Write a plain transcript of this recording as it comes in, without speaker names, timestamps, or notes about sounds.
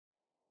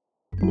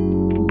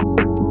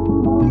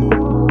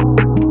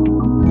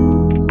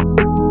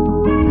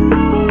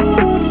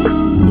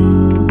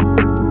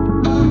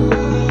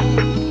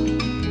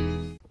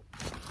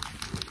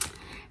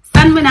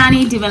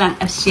Dumelang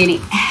Afsheni.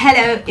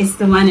 Hello, it's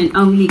the one and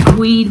only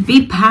Queen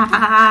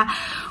Beepa.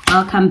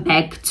 Welcome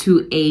back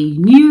to a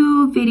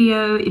new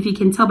video. If you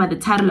can tell by the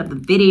title of the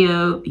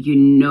video, you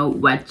know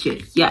what you're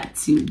here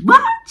to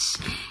watch.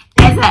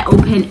 As I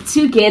open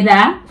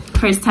together,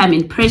 first time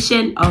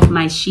impression of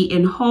my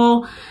Shein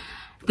haul.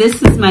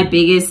 This is my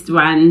biggest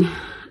one.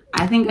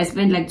 I think I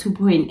spent like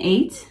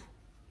 2.8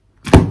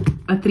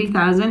 or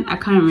 3,000. I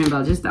can't remember.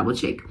 I'll just double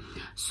check.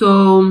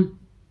 So,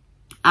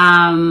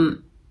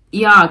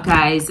 yeah,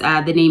 guys,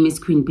 the name is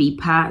Queen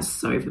Beepa.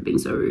 Sorry for being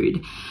so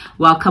rude.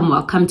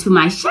 Welcome to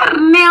my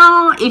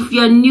channel. If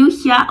you're new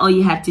here, all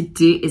you have to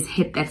do is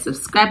hit that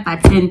subscribe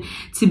button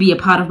to be a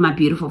part of my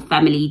beautiful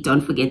family. Don't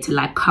forget to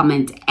like,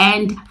 comment,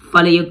 and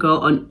follow your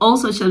girl on all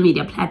social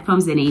media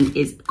platforms. The name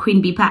is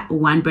Queen Beepa,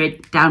 one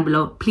word down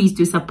below. Please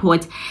do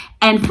support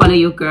and follow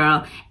your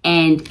girl.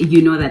 And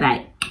you know that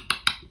I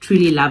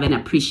truly love and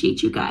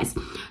appreciate you guys.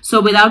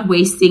 So without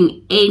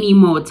wasting any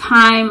more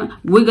time,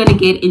 we're gonna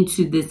get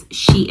into this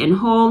Shein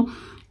haul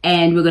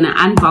and we're gonna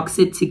unbox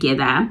it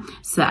together.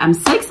 So I'm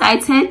so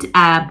excited,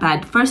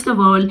 but first of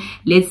all,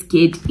 let's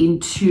get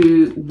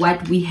into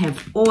what we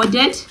have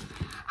ordered,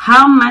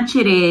 how much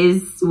it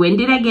is, when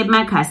did I get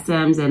my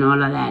customs, and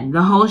all of that,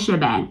 the whole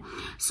shebang.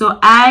 So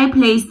I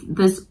placed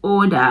this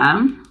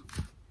order,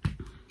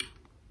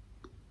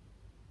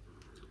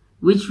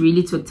 which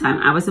really took time.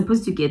 I was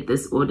supposed to get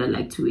this order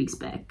like 2 weeks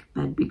back,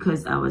 but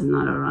because I was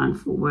not around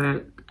for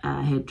work,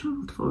 I had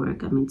traveled for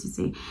work, I meant to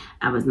say,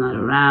 I was not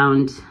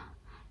around.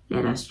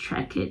 Let us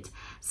track it.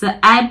 So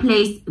I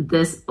placed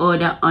this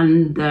order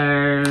on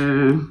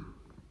the,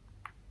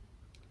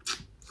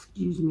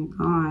 excuse me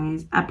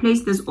guys, I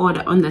placed this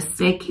order on the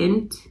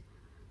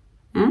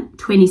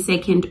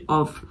 22nd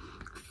of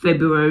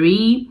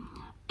February,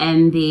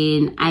 and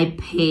then I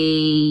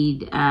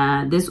paid,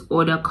 this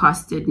order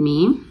costed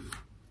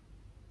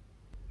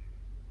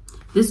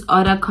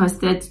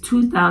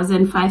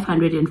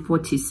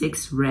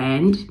 2,546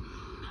 rand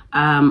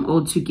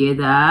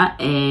altogether,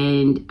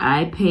 and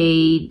I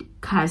paid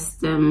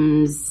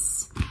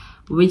customs,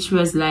 which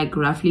was like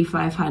roughly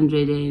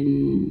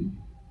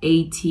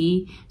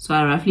 580, so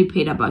I roughly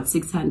paid about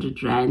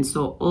 600 rand.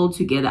 So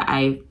altogether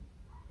I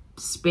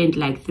spent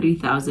like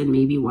 3,000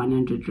 maybe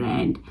 100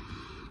 rand,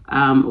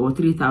 or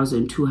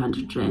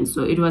 3,200 rand.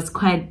 So it was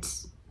quite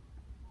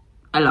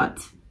a lot.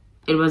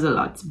 It was a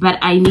lot, but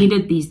I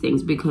needed these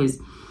things because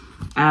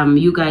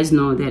you guys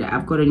know that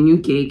I've got a new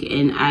gig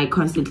and I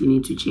constantly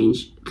need to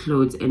change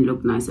clothes and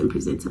look nice and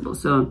presentable.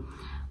 So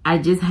I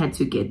just had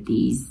to get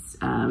these,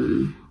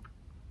 and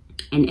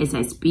as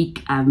I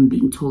speak, I'm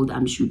being told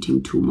I'm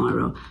shooting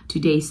tomorrow.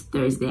 Today's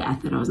Thursday. I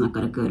thought I was not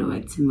gonna go to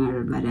work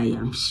tomorrow, but I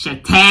am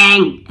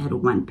shooting at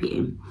 1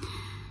 p.m.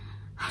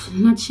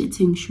 Not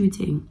shooting.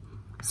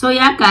 So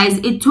yeah, guys,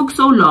 it took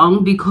so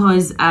long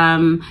because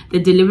the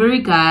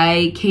delivery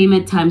guy came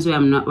at times where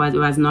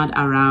was not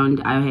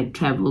around. I had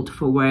traveled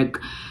for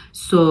work.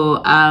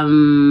 So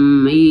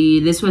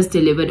this was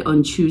delivered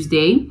on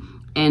Tuesday,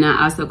 and I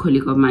asked a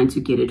colleague of mine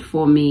to get it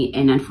for me,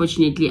 and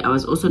unfortunately I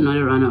was also not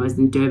around. I was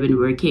in Durban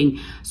working.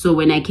 So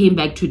when I came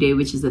back today,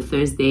 which is a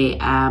Thursday,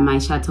 my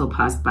shuttle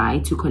passed by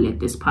to collect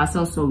this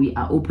parcel. So we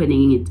are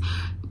opening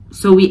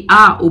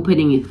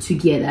it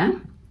together.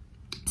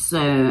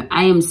 So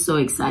I am so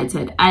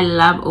excited. I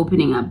love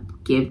opening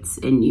up gifts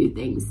and new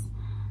things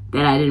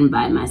that I didn't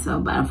buy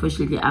myself, but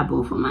unfortunately I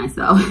bought for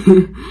myself.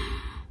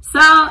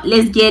 So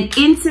let's get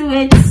into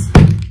it.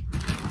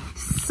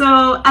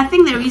 So I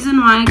think the reason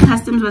why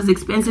customs was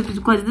expensive is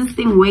because this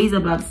thing weighs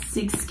about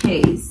 6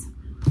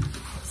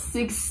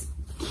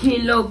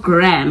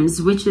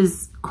 kilograms, which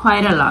is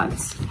quite a lot.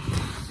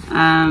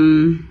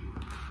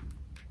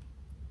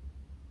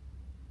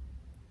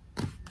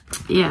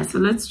 Yeah, so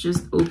let's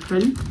just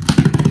open.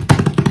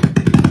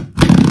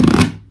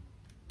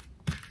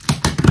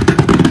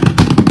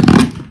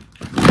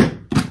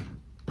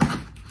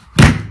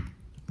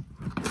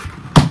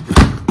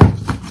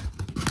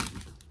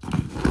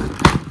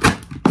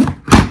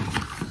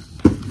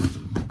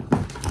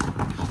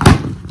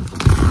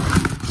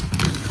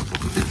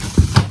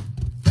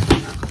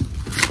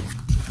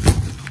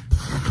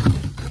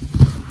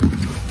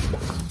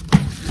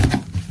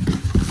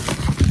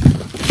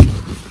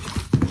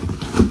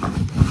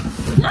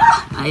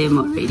 I am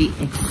already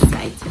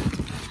excited.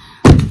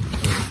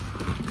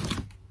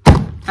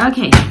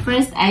 Okay,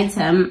 first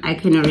item, I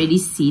can already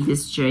see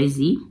this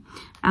jersey.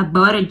 I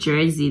bought a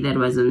jersey that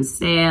was on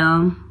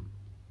sale.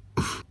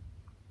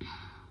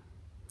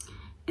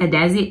 A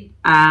Daisy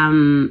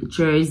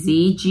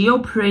jersey,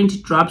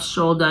 geoprint drop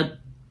shoulder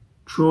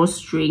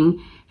drawstring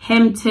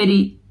hem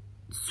teddy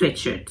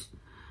sweatshirt.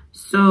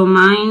 So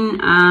mine,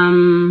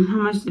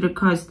 how much did it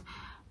cost?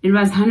 It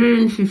was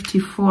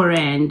 154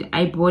 rand.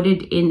 I bought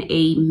it in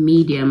a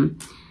medium.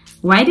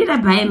 Why did I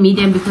buy a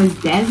medium? Because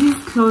Dazzy's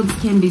clothes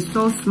can be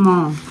so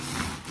small.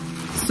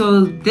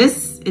 So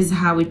this is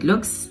how it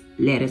looks.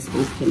 Let us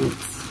open it.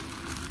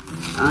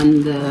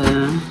 On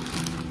the...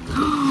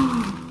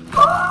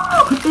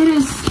 Oh, it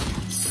is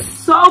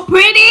so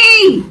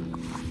pretty.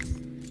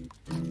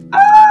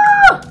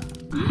 Oh,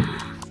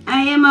 I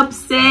I am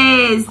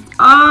obsessed.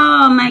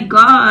 Oh my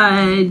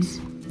god.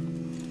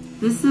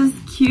 This is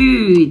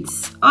cute.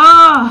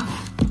 Oh,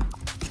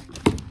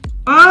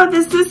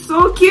 this is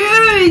so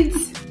cute.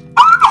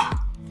 Oh.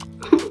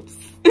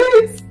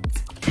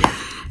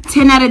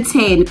 10 out of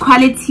 10.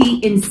 Quality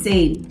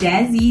insane.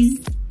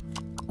 Dazzy's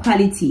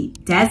quality.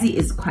 Dazzy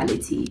is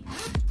quality.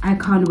 I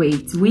can't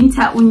wait.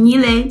 Winter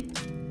unile.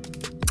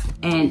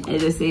 And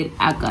as I said,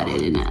 I got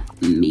it in a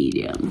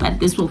medium, but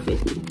this will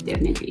fit me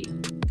definitely.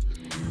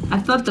 I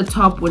thought the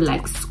top would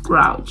like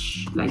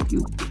scrouch, like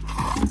you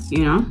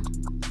know.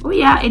 Oh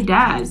yeah, it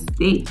does.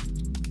 It's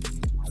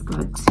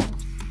got.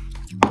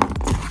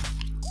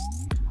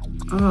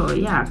 Oh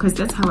yeah, because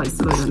that's how I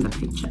saw it on the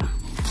picture.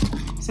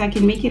 So I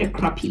can make it a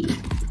croppy.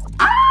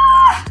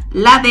 Ah,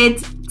 love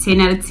it.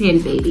 10 out of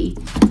 10, baby.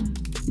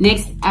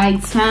 Next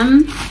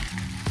item.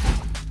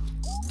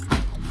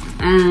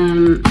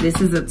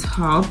 This is a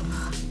top.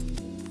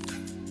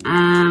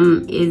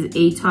 Is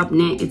a top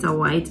knit. It's a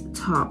white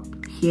top.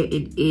 Here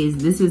it is.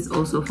 This is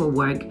also for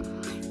work.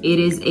 It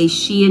is a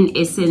Shein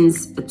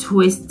Essence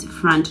twist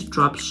front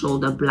drop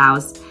shoulder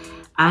blouse.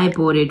 I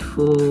bought it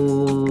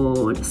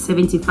for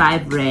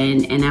 75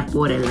 rand and I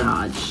bought a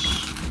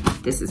large.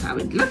 This is how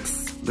it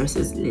looks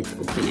versus let's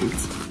open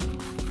it.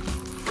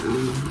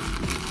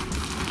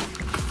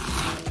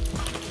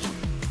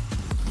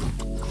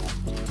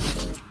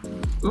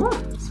 Oh,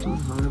 it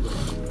smells horrible.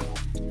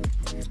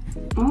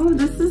 Oh,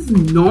 this is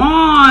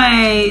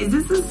nice.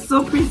 This is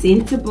so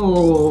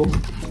presentable.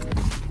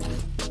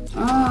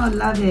 Oh,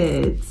 love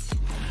it.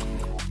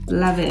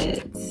 Love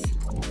it.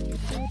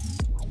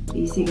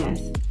 You see,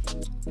 guys?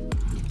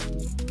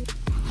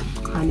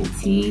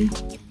 Quality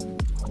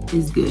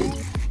is good.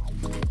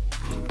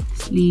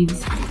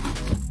 Sleeves.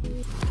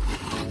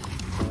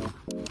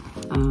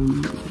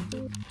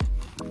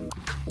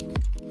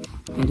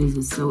 That is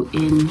a sew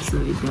in, so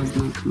it does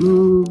not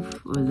move,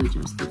 or is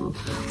adjustable.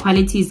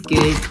 Quality is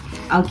good.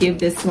 I'll give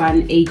this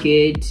one a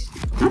good.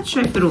 Not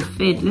sure if it'll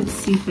fit. Let's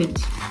see if it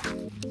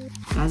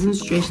doesn't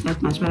stretch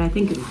that much, but I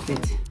think it'll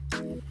fit.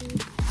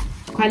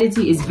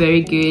 Quality is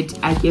very good.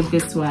 I give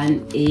this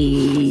one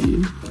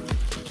a.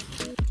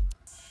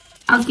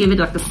 I'll give it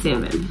like a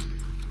 7.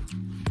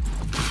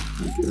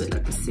 I'll give it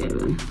like a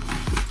 7.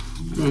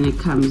 Then it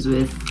comes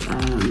with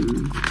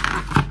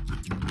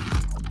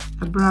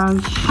a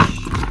brush,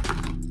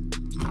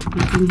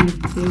 nothing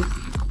hectic,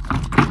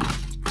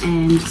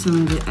 and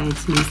some of the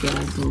items that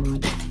I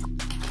bought.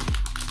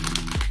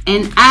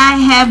 And I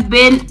have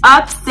been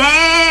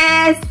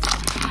obsessed.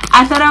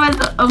 I thought I was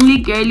the only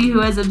girlie who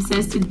was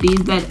obsessed with these,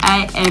 but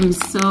I am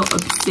so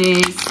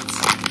obsessed.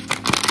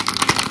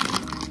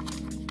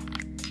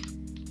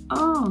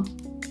 Oh,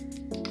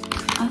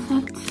 I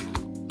thought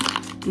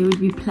they would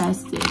be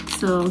plastic,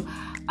 so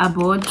I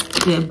bought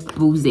the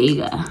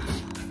Blouses.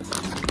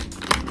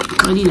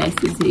 Only likes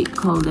to say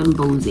call them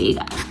Blouses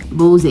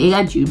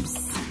dupes.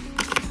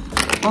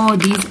 Oh,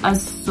 these are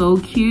so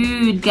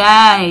cute,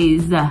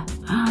 guys.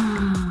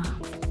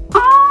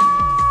 Oh,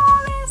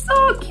 they're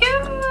so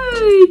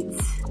cute.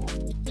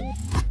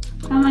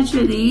 How much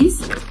are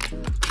these?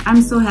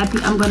 I'm so happy.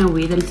 I'm gonna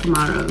wear them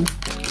tomorrow.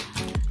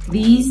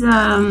 These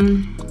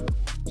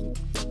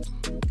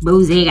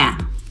Blouses.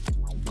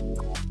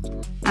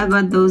 I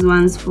got those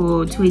ones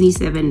for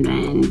 27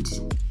 rand.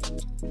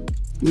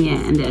 Yeah,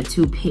 and there are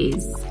 2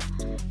 pairs.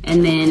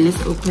 And then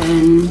let's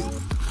open.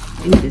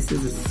 I think this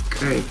is a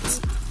skirt.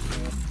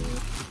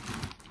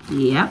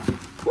 Yep.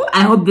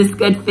 I hope this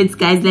skirt fits,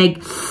 guys.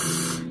 Like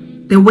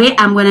the way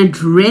I'm gonna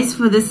dress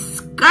for this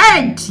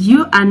skirt,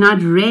 you are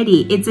not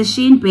ready. It's a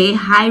Shein Bay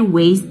high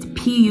waist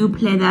PU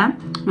pleather,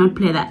 not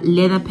pleather,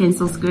 leather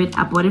pencil skirt.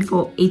 I bought it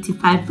for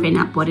 85 rand.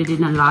 I bought it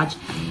in a large.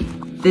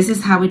 This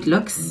is how it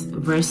looks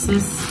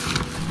versus.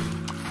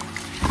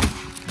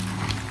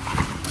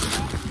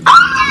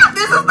 Ah,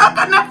 this is not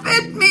gonna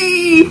fit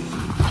me.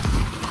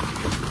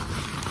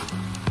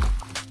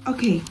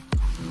 Okay,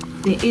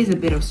 there is a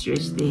bit of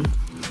stretch there.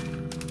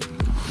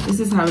 This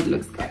is how it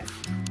looks, guys.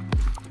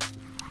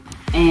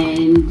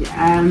 And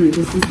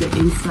this is the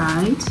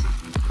inside.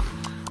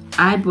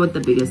 I bought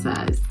the bigger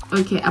size.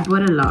 Okay, I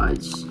bought a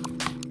large.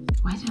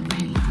 Why did I buy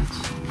a large?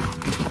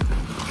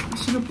 I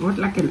should have bought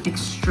like an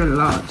extra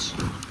large.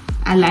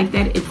 I like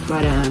that it's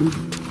got a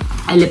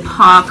lip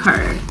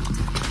parker.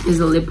 There's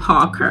a lip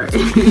parker.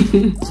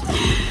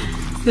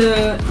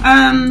 So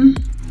I'm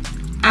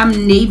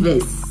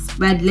nervous.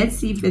 But let's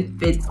see if it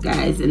fits,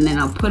 guys, and then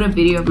I'll put a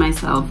video of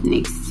myself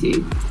next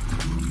to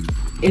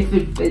if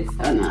it fits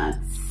or not.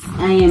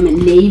 I am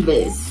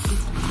nervous.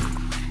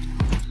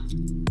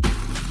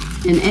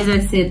 And as I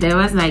said, there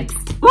was like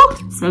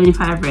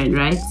 75 rand,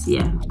 right?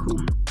 Yeah,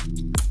 cool.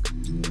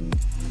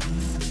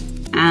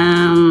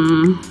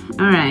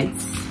 All right.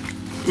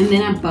 And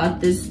then I bought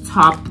this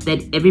top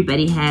that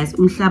everybody has.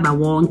 Umhlaba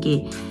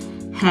wonke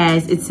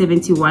has. It's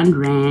 71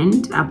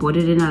 rand. I bought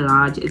it in a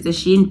large. It's a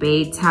Shein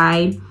Bay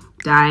tie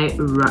dye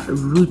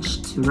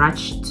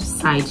ruched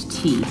side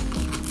tee.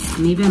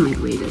 Maybe I might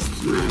wear this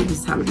tomorrow. This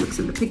is how it looks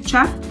in the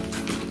picture.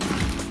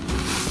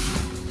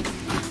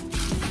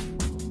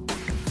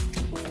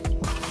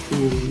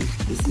 and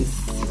this is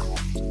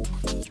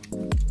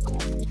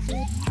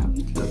how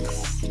it looks.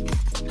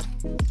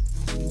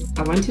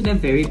 I wanted a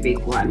very big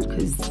one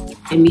because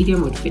a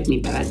medium would fit me,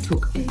 but I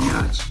took a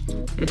large.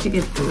 I took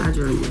a large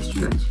or an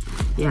extra large.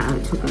 Yeah, I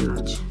took a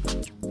large.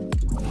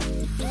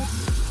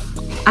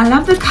 I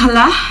love the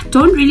color.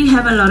 Don't really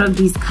have a lot of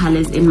these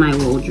colors in my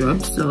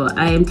wardrobe, so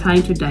I am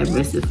trying to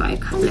diversify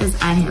colors.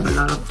 I have a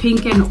lot of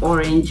pink and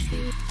orange,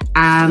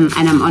 and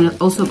I'm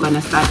also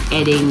gonna start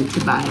adding to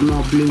buy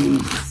more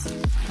blues.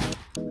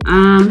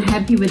 I'm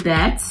happy with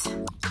that.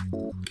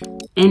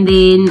 And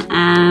then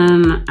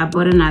I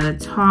bought another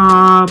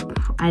top.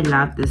 I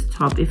love this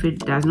top. If it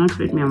does not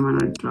fit me, I'm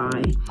gonna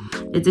try.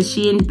 It's a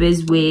Shein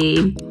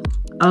Bizway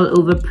all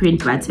over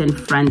print button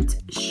front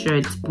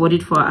shirt. Bought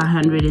it for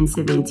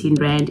 117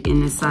 rand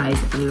in a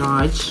size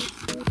large.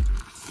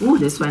 Oh,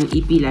 this one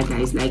EP, like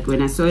guys, like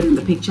when I saw it in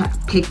the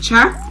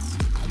picture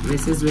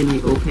versus when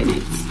we open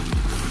it.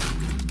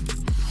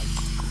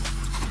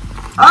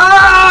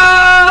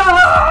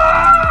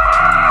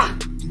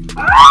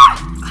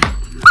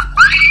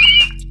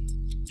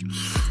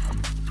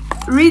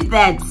 Read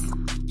that.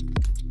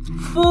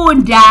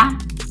 Funda.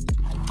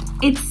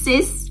 It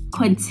says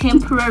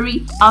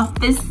contemporary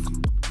office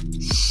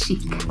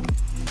chic.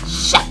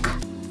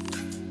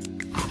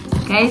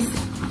 Guys,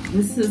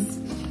 this is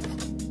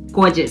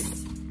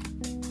gorgeous.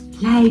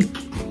 Like,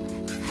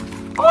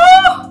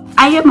 oh,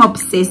 I am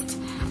obsessed.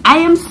 I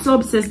am so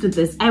obsessed with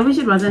this. I wish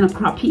it wasn't a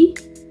croppy,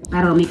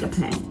 but I'll make a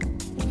plan.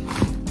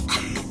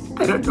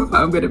 I don't know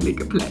how I'm gonna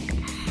make a plan,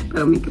 but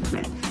I'll make a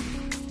plan.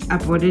 I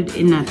bought it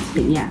in a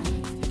tin, yeah,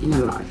 in a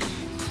large.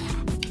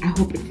 I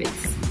hope it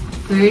fits.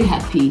 Very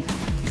happy.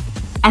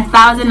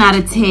 1,000 out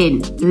of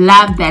 10.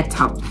 Love that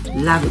top.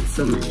 Love it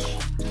so much.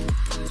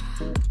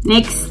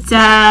 Next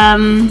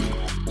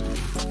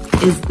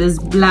is this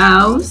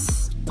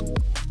blouse.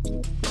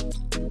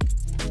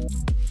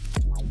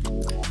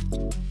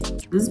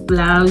 This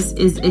blouse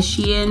is a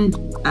Shein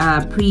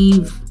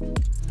Preve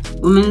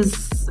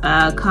women's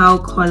cow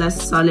collar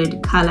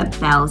solid color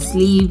bell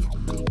sleeve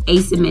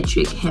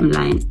asymmetric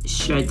hemline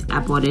shirt. I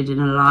bought it in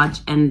a large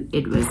and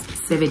it was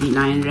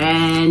 79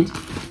 rand.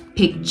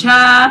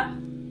 Picture.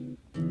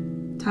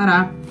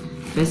 Ta-da.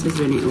 Versus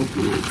when you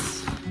open it.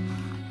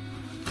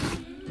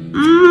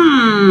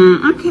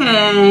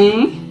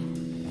 Okay.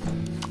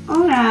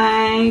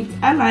 Alright.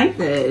 I like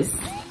this.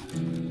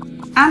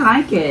 I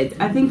like it.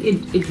 I think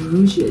it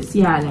ruches.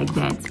 Yeah, I like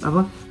that.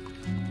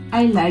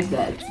 I like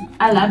that.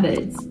 I love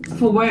it.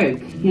 For work.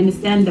 You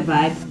understand the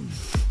vibe?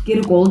 Get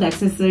a gold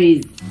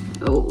accessories.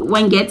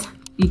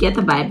 You get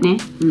the vibe, ne?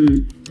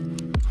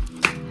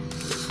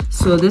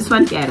 So this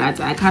one, yeah,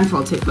 I can't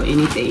fault it for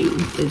anything.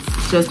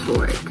 It's just for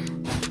work.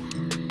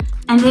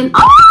 And then,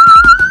 oh,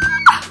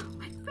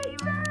 my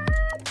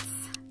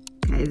favorites,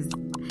 guys,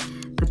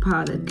 the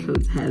power that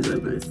clothes has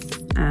on us.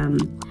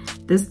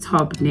 This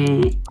top,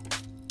 ne?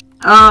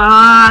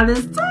 Ah,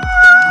 this top.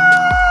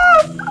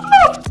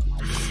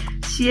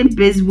 Shein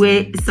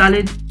Bizway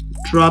solid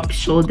drop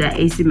shoulder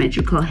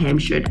asymmetrical hem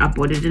shirt. I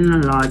bought it in a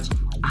large.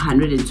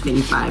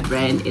 125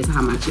 rand is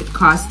how much it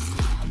costs.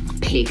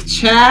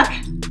 Picture.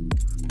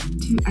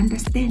 Do you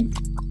understand?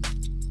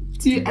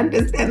 Do you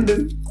understand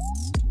this?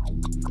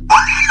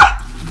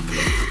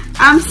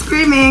 I'm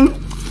screaming.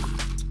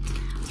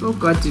 Oh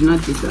God, do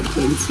not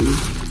disappoint me.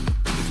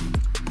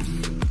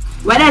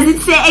 What does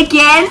it say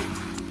again?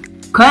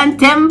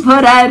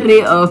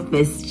 Contemporary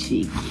office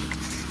chic.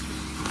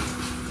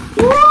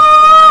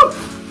 Woo!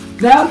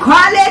 The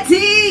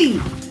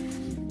quality.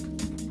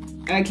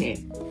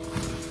 Okay.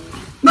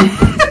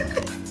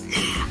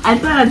 I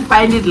thought I'd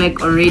find it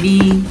like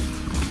already.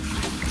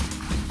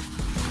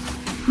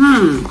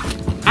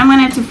 I'm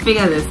gonna have to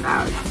figure this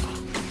out.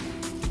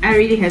 I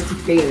really have to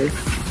figure this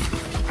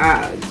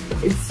out.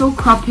 It's so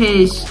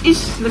croppish.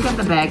 Ish, look at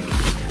the back.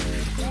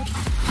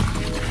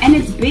 And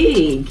it's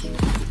big.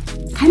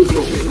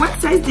 What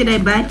size did I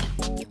buy?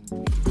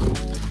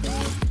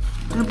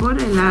 I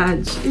bought a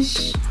large.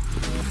 Ish.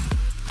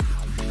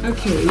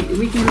 Okay,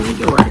 we can make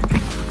it work.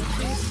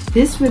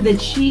 This with the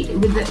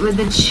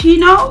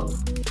chino.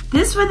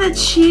 This with the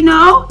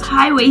chino,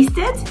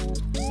 high-waisted,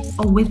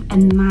 or with a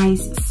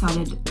nice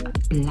solid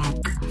black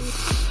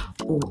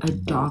or a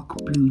dark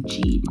blue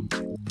jean.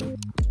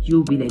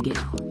 You'll be the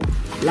girl.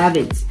 Love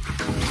it.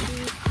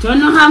 Don't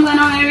know how I'm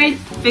gonna wear it.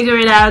 Figure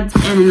it out,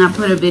 and then I'll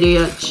put a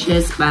video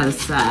just by the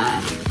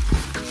side.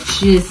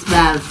 Just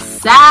by the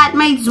side,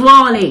 my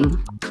darling.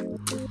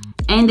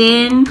 And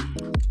then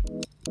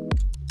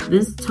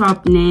this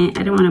top,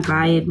 I don't want to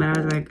buy it, but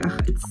I was like,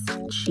 ugh, it's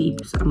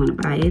cheap, so I'm gonna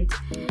buy it.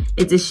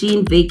 It's a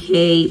Shein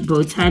Vacay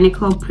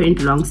botanical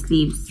print long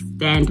sleeve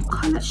stand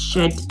collar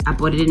shirt. I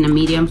bought it in a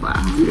medium for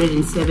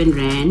 107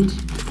 rand.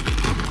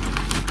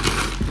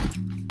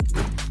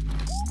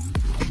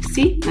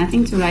 See,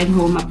 nothing to write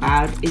home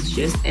about. It's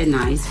just a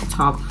nice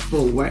top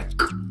for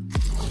work.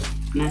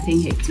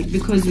 Nothing hectic,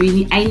 because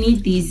I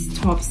need these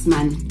tops,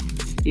 man.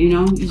 You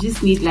know, you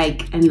just need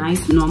like a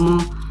nice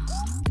normal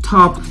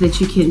top that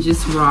you can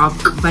just rock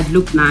but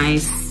look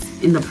nice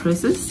in the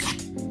process.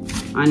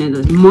 one of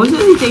those. Most of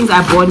the things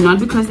I bought not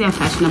because they are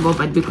fashionable,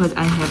 but because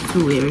I have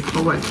to wear it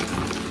for work.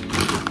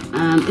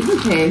 It's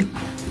okay.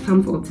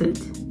 Comforted.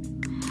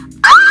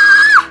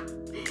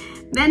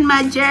 Then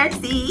my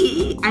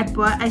jersey. I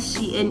bought a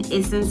Shein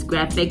Essence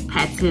graphic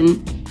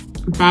pattern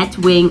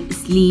batwing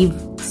sleeve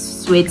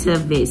sweater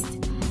vest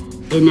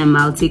in a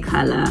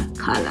multicolor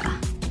color.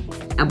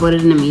 I bought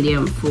it in a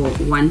medium for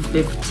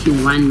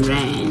 151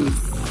 rands.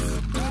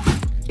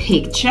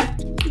 Picture.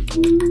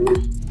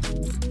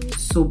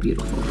 So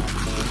beautiful.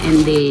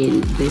 And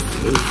then this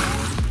is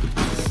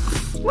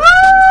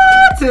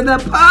to the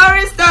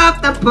poorest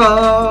of the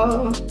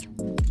poor.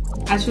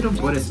 I should have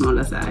bought a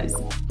smaller size.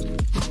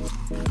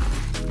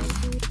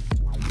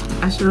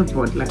 I should have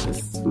bought like a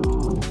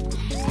small,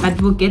 but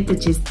we'll get the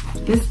gist.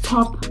 This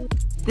top,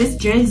 this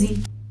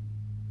jersey.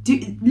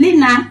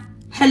 Lina,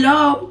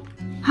 hello,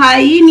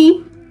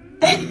 Haini.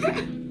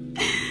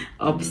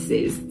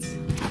 Obsessed.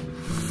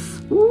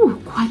 Ooh,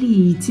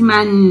 quality,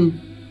 man.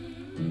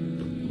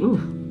 Ooh,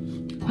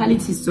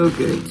 quality is so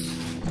good.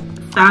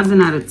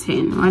 1,000 out of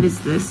 10. What is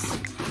this?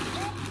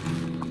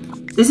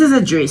 This is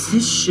a dress.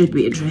 This should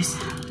be a dress.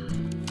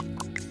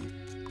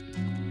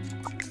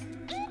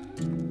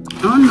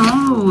 Oh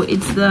no,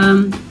 it's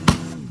the...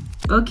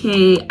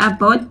 Okay, I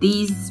bought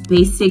these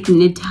basic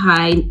knit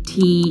high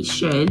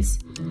t-shirts.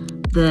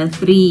 The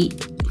 3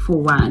 for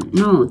 1.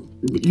 No,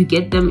 you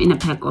get them in a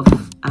pack of...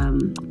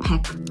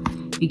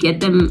 You get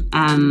them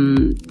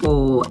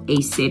for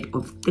a set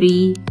of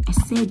 3. A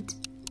set.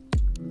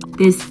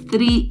 There's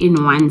 3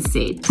 in 1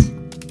 set.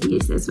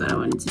 Yes, that's what I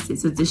wanted to say.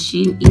 So it's a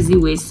Shein Easy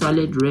Wear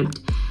Solid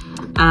Ribbed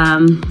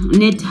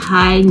knit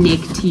high neck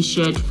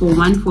t-shirt for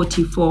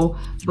 144.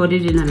 Bought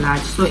it in a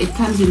large. So it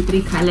comes in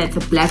 3 colors.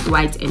 It's a black,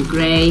 white, and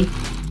gray.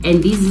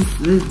 And these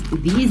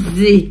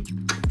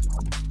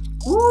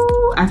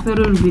ooh, I thought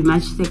it would be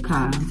much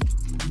thicker,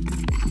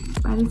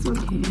 but it's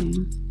okay.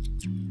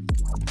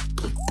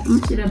 How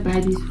much did I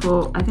buy these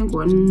for? I think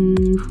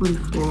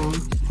 144.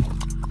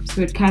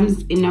 So it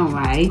comes in a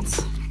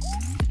white,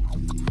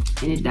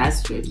 and it does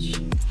stretch.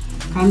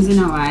 Comes in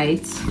a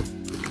white,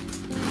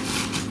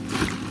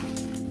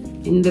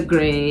 in the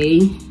gray,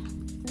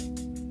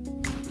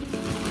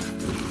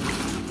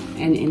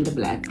 and in the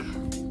black.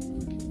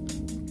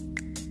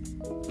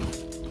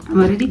 I'm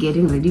already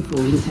getting ready for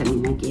winter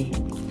again.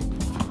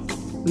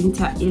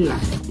 Winter illa,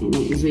 and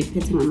is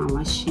waiting on my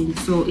washing.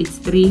 So it's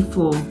 3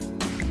 for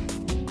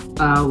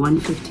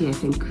 150, I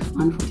think,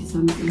 140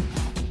 something.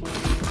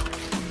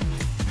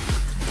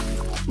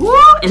 Woo!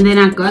 And then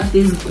I got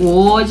these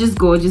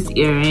gorgeous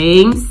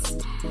earrings.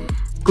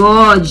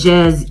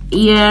 Gorgeous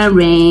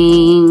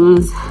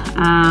earrings.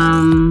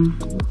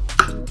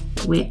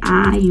 Where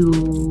are you?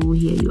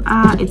 Here you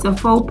are. It's a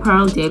faux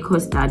pearl deco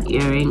stud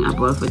earring. I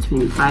bought it for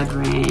 25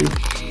 rand.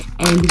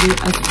 And they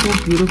are so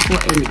beautiful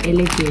and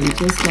elegant,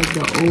 just like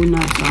the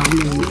owner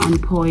found them, on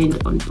point.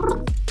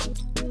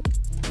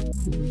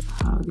 This is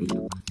how they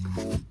look.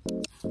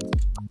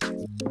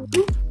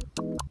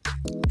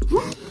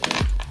 Okay,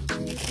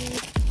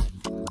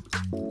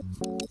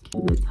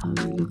 that's how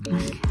they look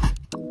like.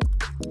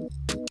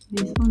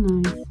 They're so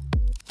nice.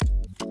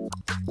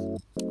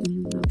 This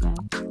is the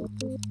back.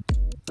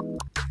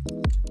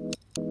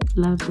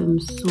 Love them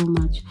so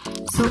much.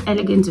 So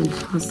elegant and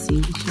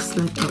fussy, just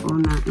like the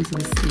owner, as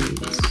I said,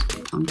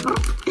 on top.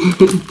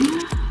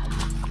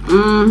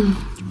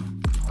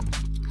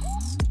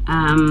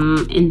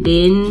 And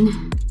then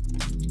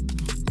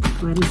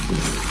what is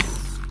this?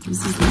 This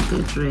is like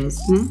a dress,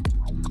 né?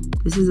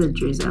 This is a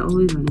dress. I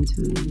always wanted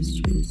to wear this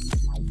dress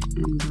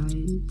and buy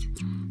it.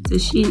 It's a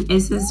Shein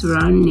SS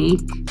round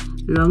neck,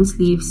 long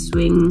sleeve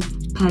swing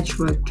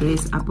patchwork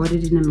dress. I bought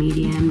it in a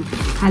medium,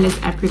 colors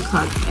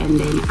apricot, and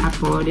then I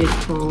bought it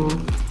for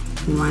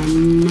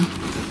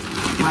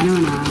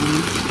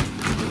 109.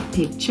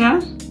 Picture,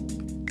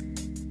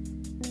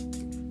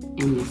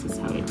 and this is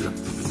how it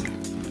looks.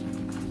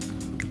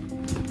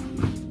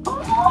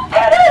 Oh,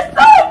 that is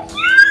so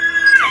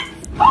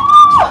cute!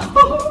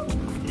 Oh!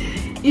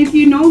 If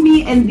you know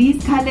me and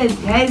these colors,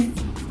 guys,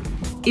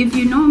 if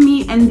you know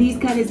me and these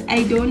colors,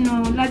 I don't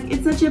know, like,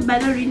 it's such a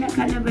ballerina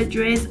kind of a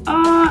dress.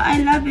 Oh,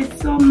 I love it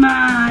so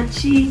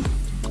much.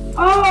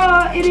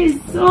 Oh, it is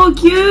so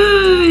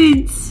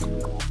cute.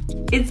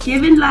 It's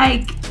given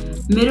like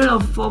middle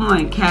of formal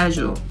and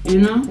casual, you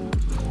know.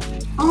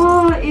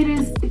 Oh, it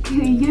is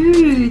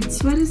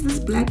cute. What is this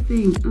black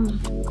thing? Oh,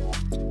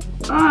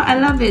 I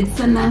love it,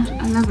 Sana.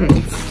 I love it.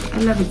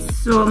 I love it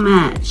so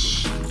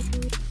much.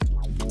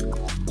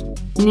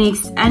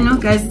 Next, I know,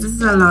 guys, this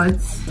is a lot.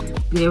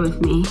 Bear with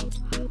me.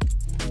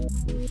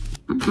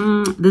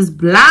 This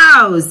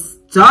blouse,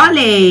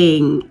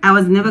 darling. I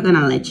was never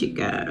gonna let you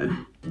go.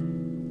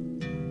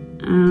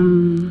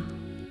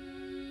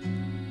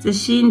 It's a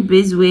Shein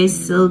Bizwear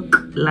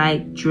silk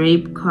like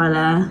drape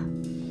collar,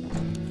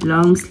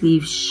 long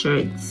sleeve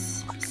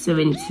shirts,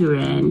 72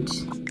 rand.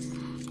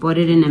 Bought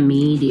it in a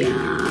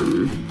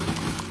medium.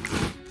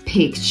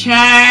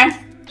 Picture.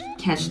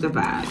 Catch the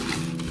vibe.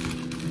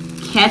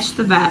 Catch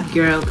the vibe,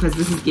 girl, because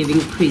this is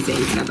giving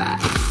presenter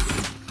vibes.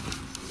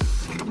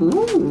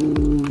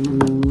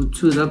 Ooh,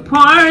 to the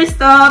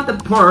poorest of the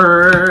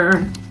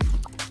poor.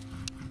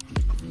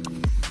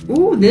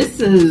 Ooh, this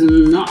is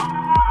nice.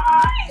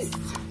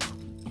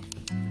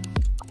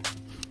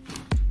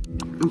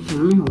 Okay,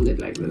 let me hold it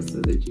like this so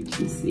that you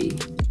can see.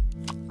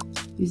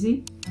 You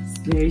see? It's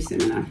very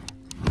similar.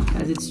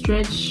 Does it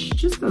stretch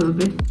just a little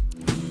bit?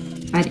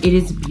 But it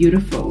is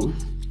beautiful.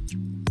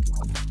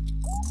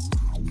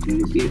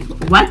 Very beautiful.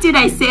 What did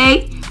I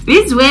say?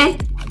 This way.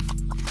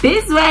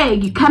 This way.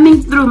 You're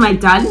coming through, my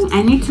darling.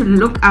 I need to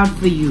look out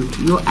for you.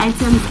 Your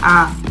items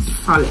are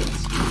solid.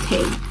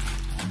 10.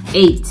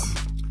 8.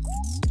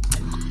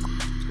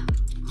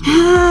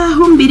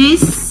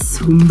 Humbiris.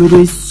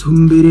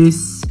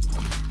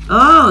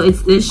 Oh,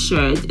 it's this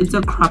shirt. It's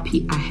a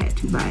croppy. I had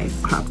to buy a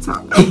crop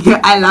top.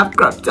 I love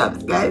crop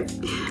tops, guys.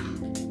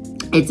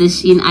 It's a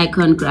Shein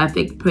Icon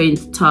graphic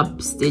print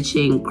top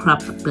stitching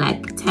crop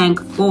black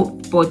tank for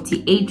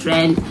 48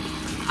 Rand.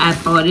 I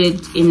bought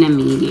it in a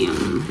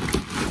medium.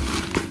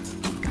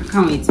 I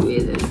can't wait to wear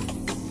this.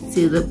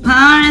 To the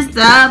poorest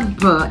of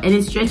poor. And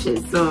it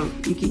stretches, so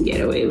you can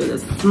get away with a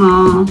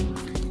small.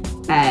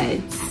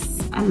 But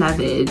I love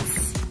it.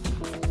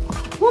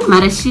 Oh,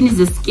 Shein is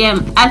a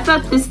scam. I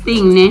thought this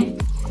thing, ne?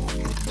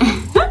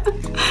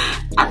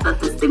 I thought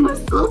this thing was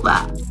silver.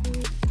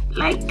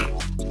 Like,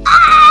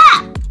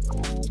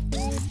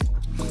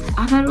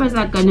 I thought it was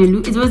like an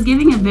illusion. It was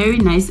giving a very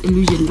nice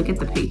illusion. Look at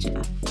the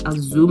picture. I'll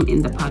zoom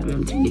in the part where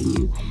I'm telling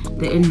you.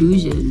 The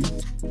illusion.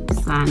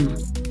 Sana.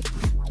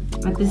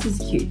 But this is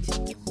cute.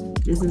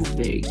 This is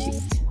very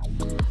cute.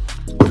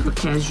 For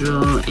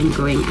casual and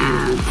going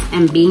out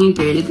and being a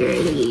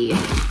girly.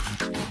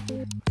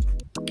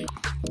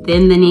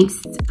 Then the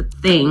next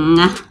thing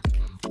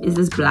is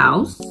this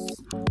blouse.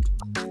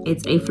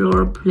 It's a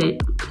floral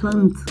print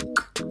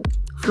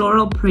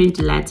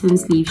Latin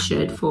sleeve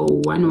shirt for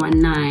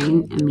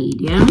 119, a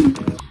medium.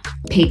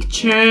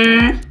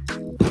 Picture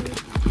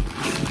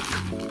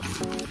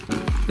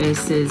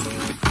versus.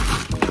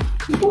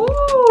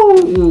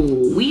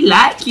 Ooh, we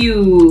like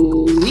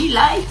you. We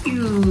like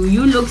you.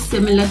 You look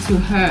similar to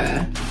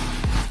her.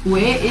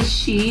 Where is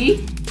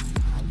she?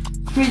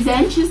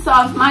 Present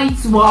yourself, my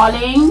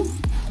darling.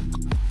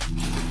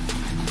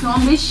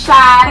 Don't be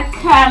shy to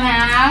come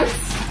out.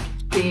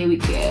 There we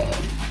go.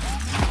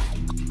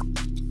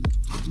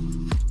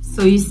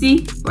 So you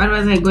see, what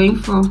was I going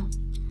for?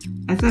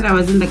 I thought I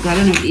was in the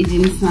Garden of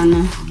Eden,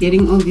 Sana,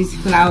 getting all these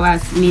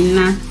flowers.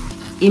 Mina,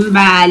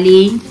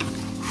 Imbali.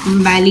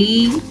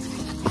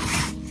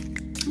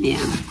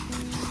 Yeah.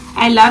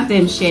 I love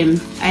them, Shem.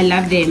 I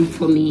love them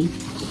for me.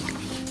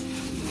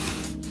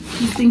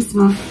 These things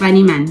smell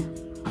funny, man.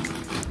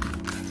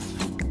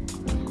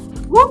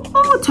 Woo,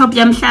 top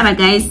jam shaba,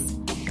 guys.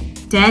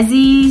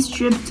 Daisy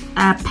stripped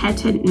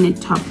pattern in a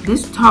top.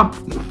 This top,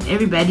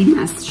 everybody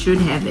should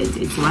have it.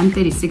 It's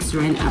 136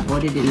 Rand. I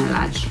bought it in a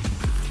large.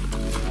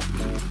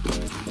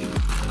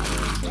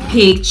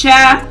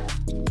 Picture.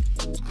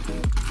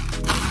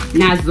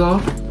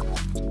 Nazo.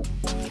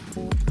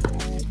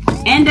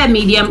 And a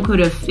medium could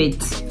have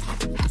fit.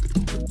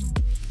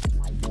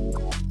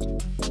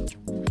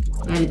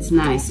 But it's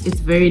nice. It's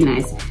very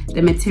nice.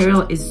 The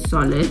material is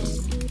solid.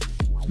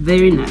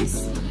 Very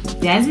nice.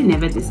 Daisy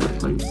never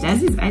disappoints.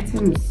 Daisy's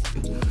items.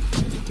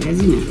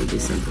 Daisy never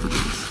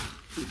disappoints.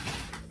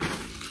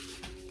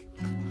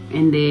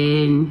 And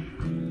then,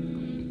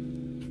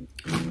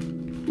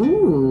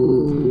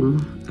 ooh,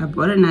 I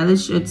bought another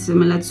shirt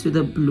similar to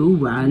the blue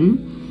one,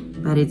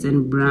 but it's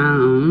in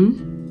brown.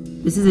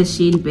 This is a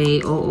Shein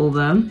Bay all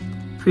over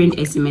print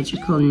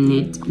asymmetrical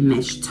knit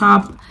mesh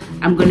top.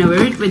 I'm gonna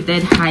wear it with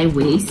that high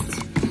waist.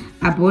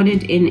 I bought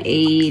it in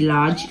a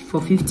large for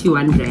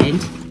 51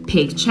 Rand.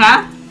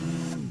 Picture.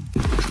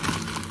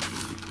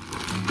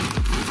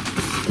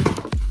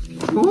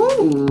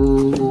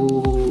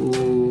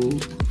 Ooh.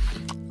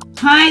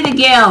 Hi, the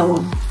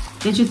girl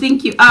that you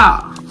think you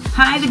are.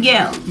 Hi, the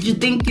girl that you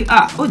think you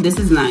are. Oh, this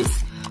is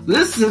nice.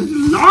 This is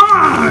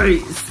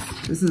nice.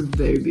 This is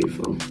very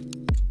beautiful.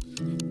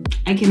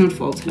 I cannot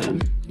fault her.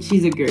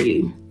 She's a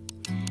girly.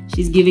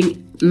 She's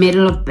giving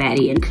middle of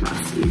baddie and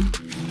classy.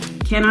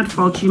 Cannot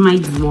fault you, my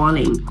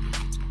darling.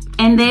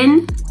 And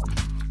then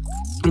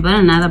I bought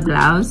another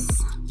blouse.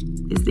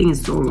 This thing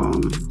is so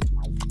long.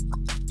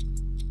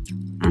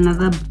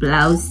 Another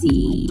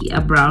blousey, a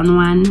brown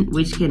one,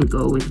 which can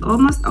go with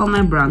almost all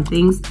my brown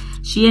things.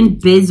 Shein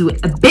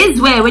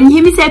Bizwear. When you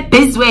hear me say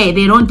Bizwear,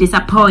 they don't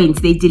disappoint.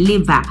 They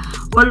deliver.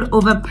 All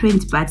over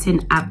print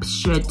button up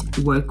shirt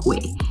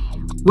workwear.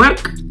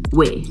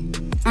 Workwear.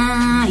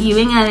 You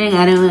ain't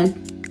gotta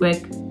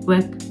work.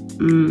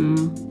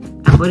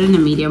 I bought it in a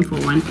medium for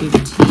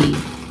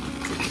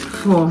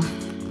 154.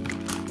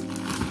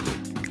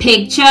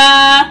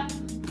 Picture.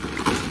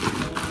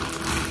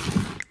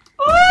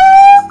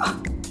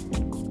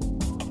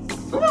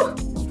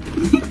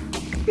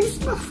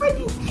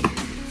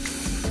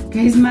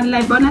 Guys, my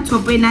life on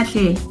top in that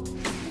hair.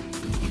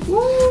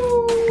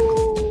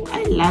 Ooh,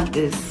 I love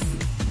this.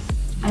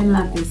 I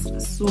love this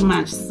so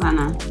much,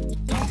 Sana.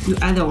 You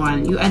are the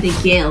one. You are the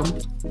girl.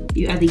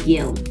 You are the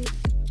girl.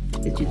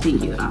 that you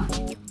think you are.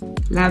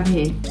 Love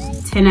hair.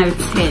 10 out of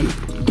 10.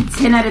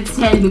 10 out of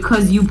 10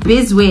 because you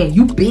bizwear.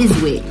 You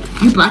bizwear.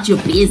 You bought your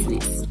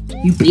business.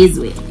 You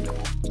bizwear.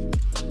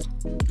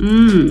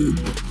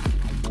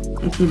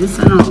 Okay, this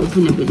one I'll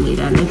open a bit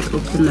later. Let's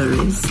open the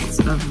rest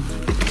of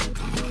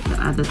the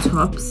other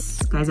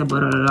tops. Guys, I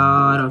bought a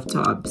lot of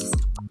tops.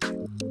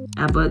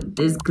 I bought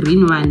this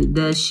green one,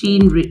 the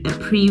Shein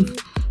Preve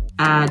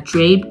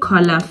draped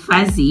collar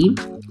fuzzy,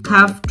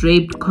 cuff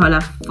draped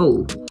collar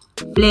full,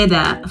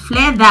 feather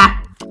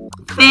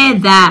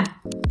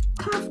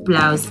cuff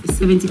blouse,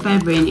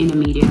 75 rand in a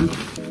medium.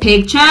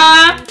 Picture.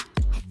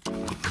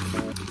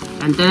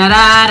 Dun, da,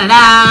 da, da,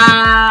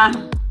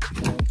 da.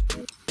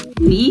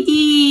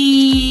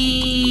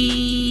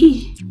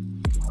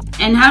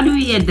 And how do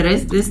we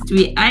address this? Do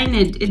we iron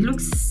it? It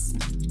looks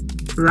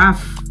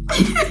rough.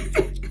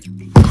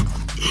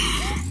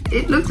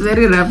 It looks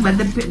very rough, but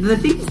the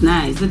thing is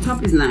nice. The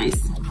top is nice.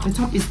 The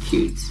top is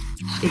cute.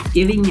 It's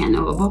giving me an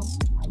over.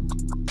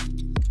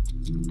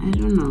 I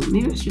don't know.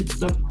 Maybe I should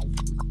stop.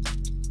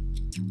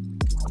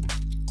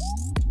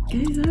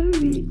 Guys, how do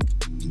we?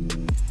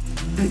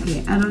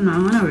 Okay, I don't know. I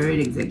want to wear it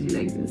exactly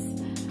like this.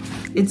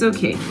 It's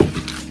okay.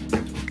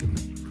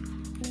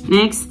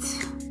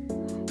 Next,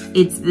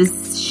 it's this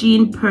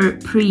Shein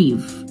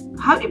Preve.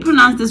 How do you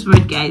pronounce this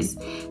word, guys?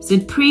 Is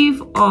it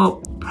Preve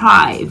or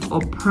Prive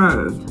or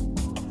Perv?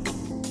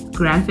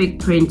 Graphic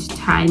print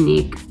tie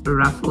neck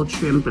ruffle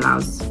trim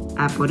blouse.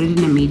 I bought it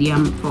in a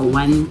medium for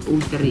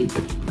 103.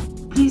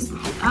 Please,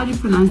 how do you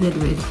pronounce that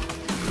word?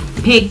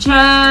 Picture.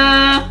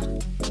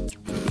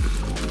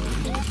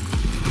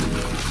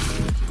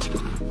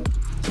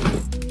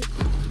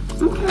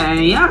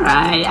 Okay,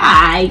 alright,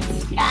 alright.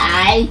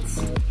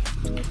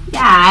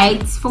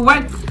 For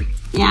work.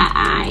 Yeah,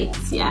 alright.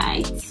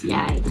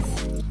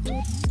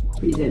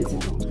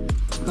 Presentable.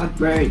 Got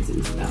birds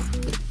and stuff.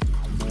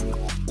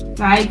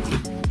 Right.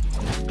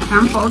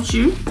 Can't fault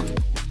you.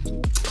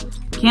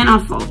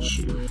 Cannot fault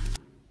you.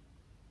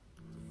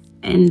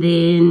 And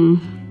then,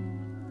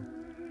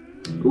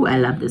 oh, I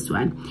love this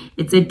one.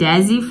 It's a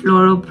Daisy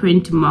floral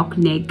print mock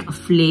neck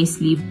flare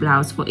sleeve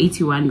blouse for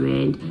 81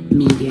 rand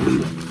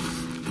medium.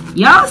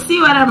 Y'all see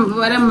what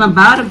I'm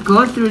about to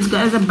go through? It's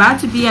about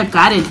to be a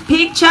garden.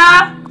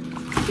 Picture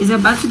is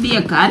about to be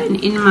a garden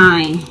in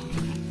my.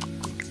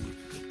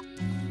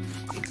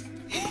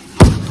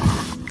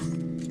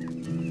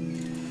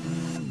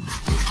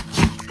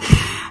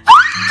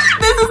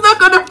 This is not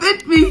gonna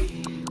fit me.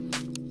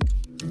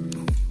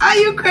 Are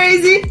you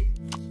crazy?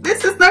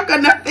 This is not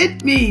gonna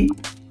fit me.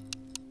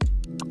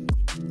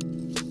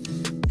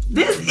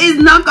 This is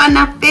not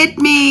gonna fit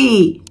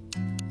me.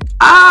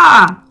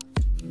 Ah.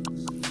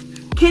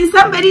 Can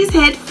somebody's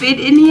head fit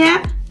in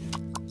here?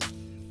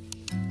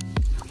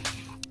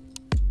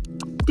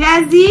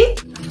 Dazzy,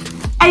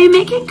 are you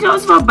making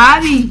clothes for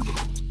Barbie?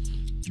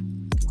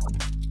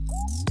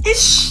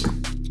 Ish.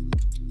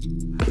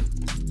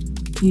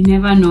 You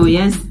never know,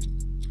 yes?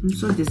 I'm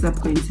so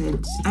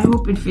disappointed. I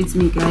hope it fits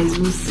me, guys.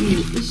 We'll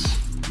see. Ish.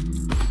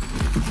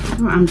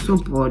 Oh, I'm so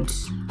bored.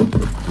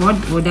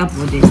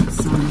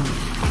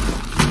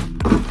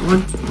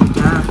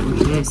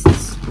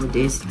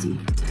 Modesty.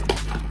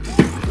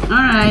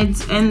 Alright,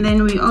 and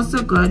then we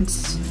also got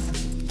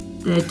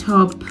the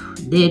top.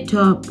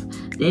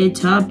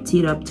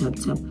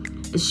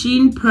 A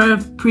Shein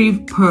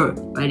Preve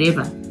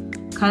whatever.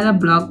 Color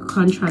block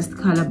contrast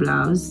color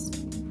blouse.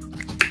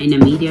 In a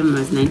medium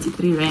was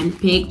 93 rand.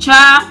 Picture.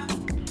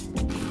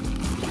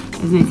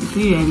 It's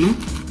 93 rand, eh?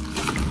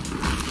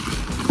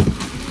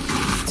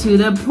 To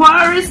the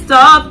poorest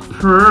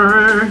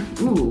stopper.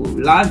 Ooh,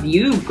 love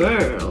you,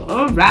 girl.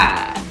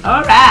 Alright.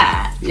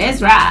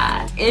 Let's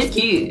ride. It's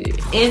cute.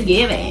 It's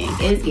giving.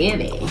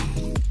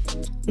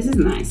 This is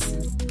nice.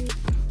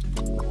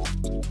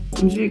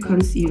 I'm sure you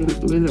can't see where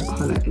the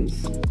color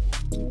is.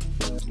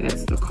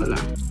 That's the color.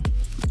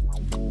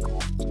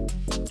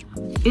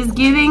 It's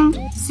giving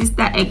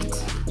Sister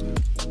Act.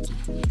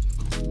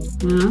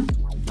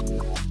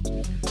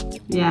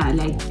 Yeah,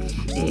 like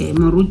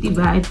Moruti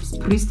vibes,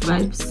 priest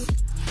vibes.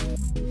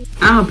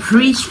 I'ma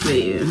preach for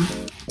you.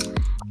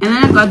 And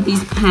then I got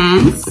these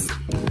pants.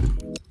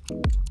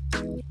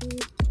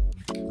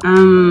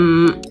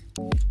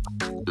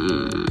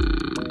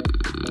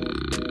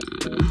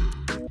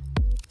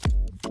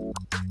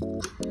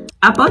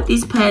 I bought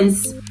these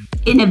pants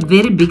in a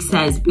very big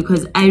size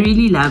because I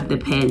really love the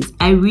pants.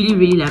 I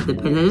really love the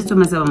pants. I just told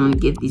myself I'm gonna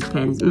get these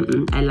pants.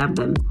 I love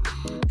them.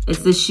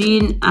 It's the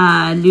Shein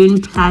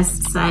Lune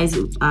Plus size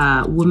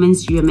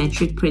women's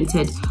geometric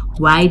printed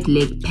wide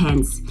leg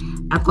pants.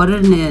 I got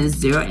it in a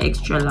 0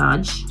 extra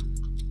large.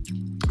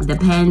 The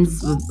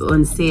pants were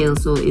on sale,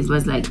 so it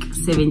was like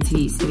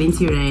 70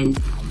 rand.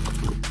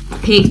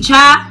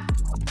 Picture.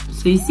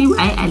 So you see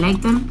why I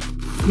like them?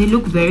 They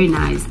look very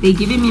nice. They're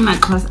giving me my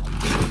cost.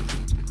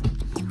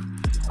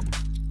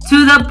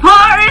 To the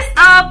poorest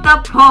of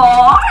the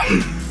poor.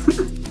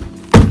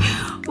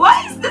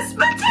 Why is this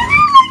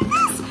material like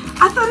this?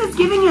 I thought it's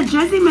giving a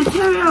jersey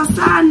material,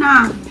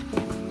 Sana.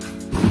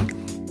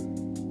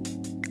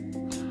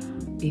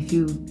 If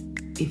you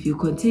If you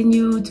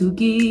continue to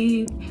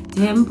give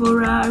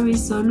temporary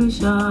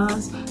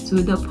solutions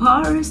to the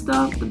poorest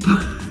of the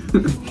poor.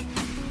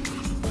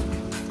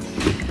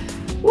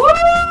 Woo!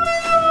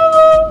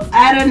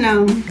 I don't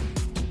know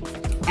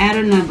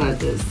about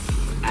this.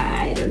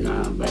 I don't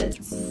know, but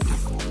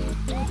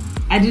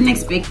I didn't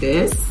expect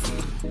this.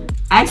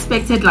 I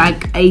expected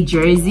like a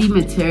jersey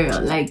material,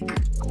 like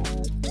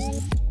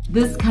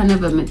this kind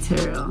of a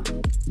material,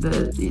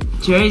 the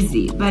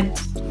jersey, but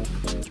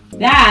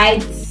that,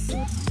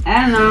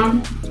 I don't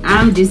know.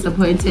 I'm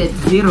disappointed.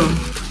 Zero.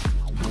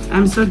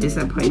 I'm so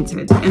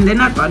disappointed. And then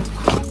I got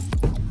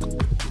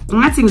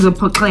nothing's a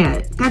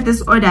clear. Got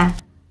this order.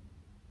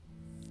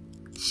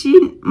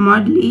 Shein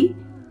Modelly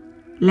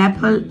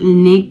lapel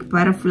neck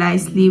butterfly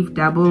sleeve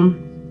double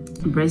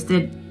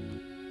breasted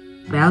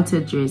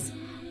belted dress,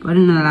 bought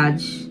in a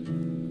large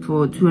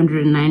for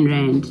 209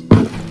 rand.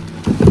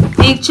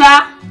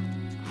 Picture.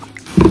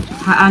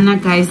 Anna,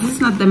 guys, this is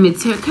not the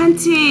material. Can't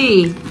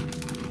see.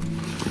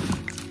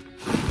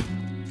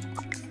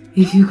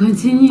 If you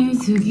continue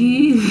to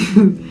give,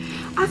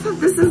 I thought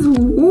this is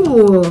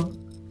wool.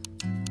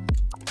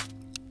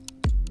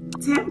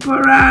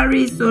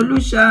 Temporary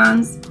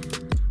solutions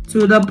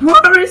to the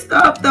poorest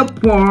of the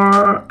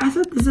poor. I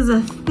thought this is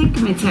a thick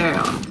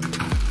material.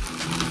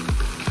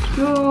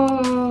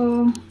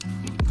 So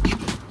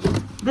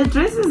the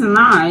dress is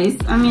nice.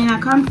 I mean, I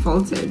can't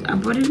fault it. I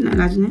bought it in a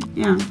large,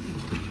 yeah.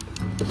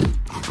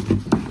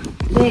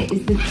 There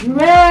is the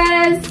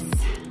dress.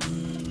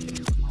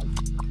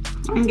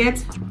 And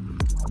get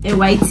a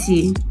white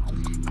tee.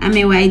 I'm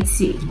a white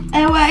tee.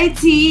 A white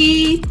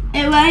tee.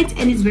 A white,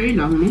 and it's very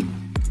long, eh?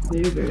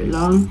 Very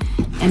long.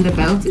 And the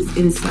belt is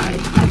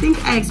inside. I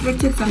think I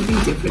expected something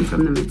different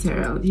from the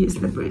material. Here's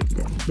the breast.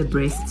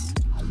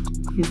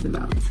 Here's the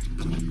belt.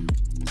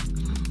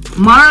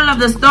 Moral of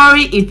the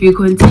story: if you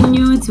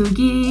continue to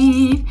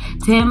give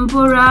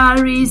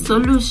temporary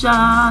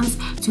solutions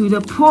to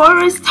the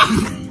poorest.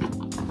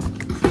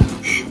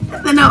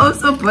 And then I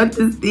also bought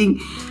this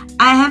thing.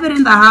 I have it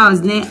in the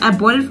house. I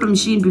bought it from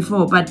Shein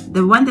before, but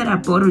the one that I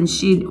bought on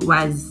Shein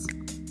was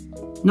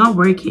not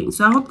working.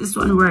 So I hope this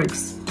one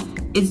works.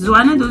 It's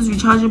one of those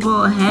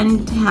rechargeable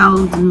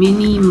handheld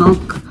mini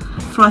milk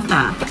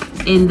frother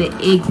in the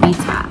egg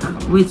beater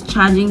with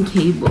charging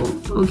cable.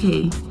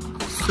 Okay,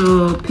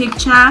 so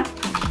picture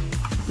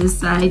this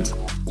side,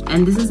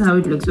 and this is how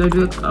it looks. So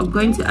we're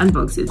going to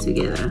unbox it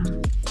together.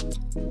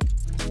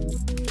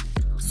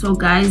 So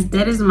guys,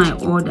 that is my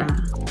order.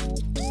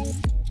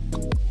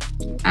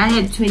 I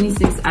had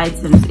 26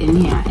 items in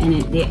here,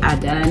 and they are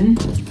done.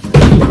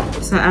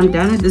 So I'm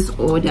done with this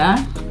order,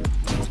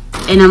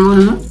 and I'm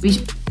gonna be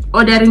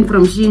ordering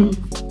from Shein,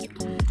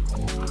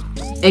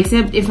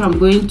 except if I'm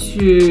going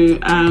to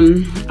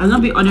I'll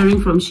not be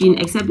ordering from Shein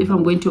except if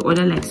I'm going to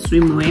order like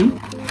swimwear.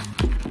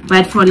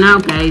 But for now,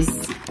 guys,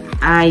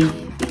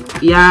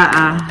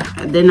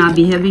 then I'll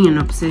be having an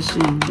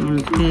obsession.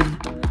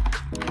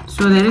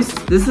 So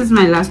this is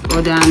my last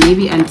order,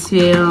 maybe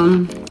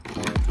until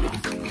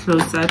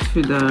closer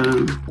to the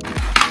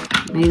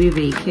maybe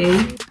vacay.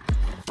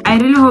 I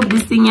really hope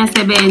this thing is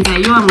sebenza.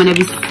 Yo, I'm gonna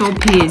be so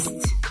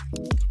pissed.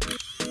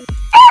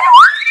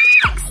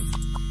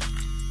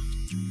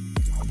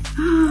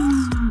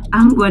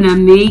 I'm gonna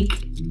make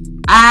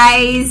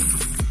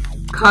iced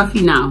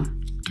coffee now.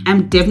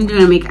 I'm definitely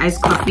gonna make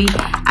iced coffee.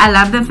 I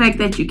love the fact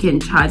that you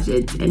can charge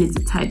it, and it's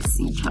a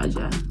Type-C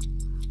charger.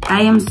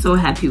 I am so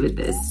happy with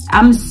this.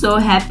 I'm so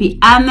happy.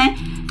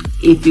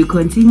 If you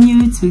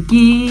continue to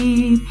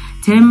give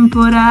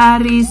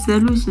temporary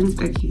solutions,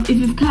 okay.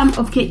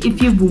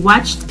 If you've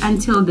watched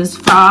until this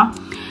far,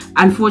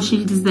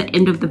 unfortunately this is the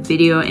end of the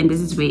video, and this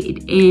is where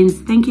it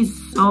ends. Thank you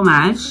so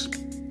much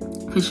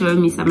for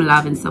showing me some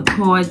love and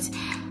support.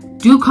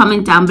 Do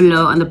comment down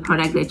below on the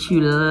product that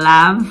you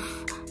love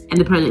and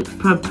the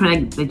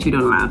product that you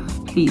don't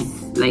love.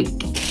 Please, like,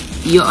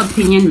 your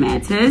opinion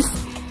matters,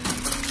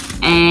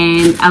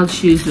 and I'll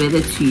choose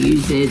whether to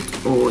use it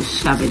or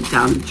shove it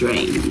down the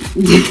drain.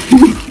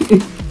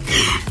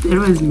 That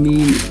was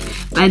mean.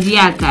 But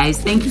yeah, guys,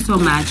 thank you so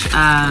much.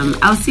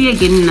 I'll see you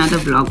again in another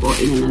vlog or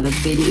in another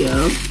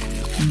video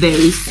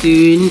very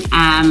soon.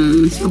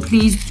 So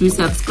please do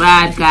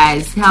subscribe,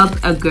 guys.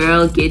 Help a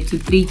girl get to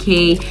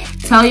 3K.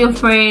 Tell your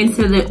friends,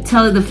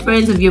 tell the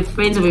friends of your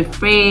friends of your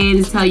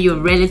friends, tell your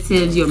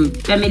relatives, your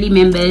family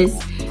members,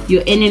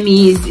 your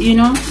enemies, you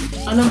know,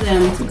 all of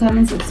them to come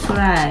and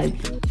subscribe.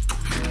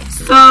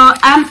 So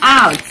I'm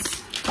out.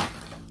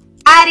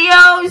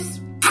 Adios.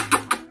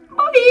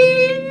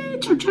 Bye.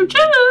 Choo choo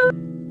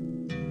choo.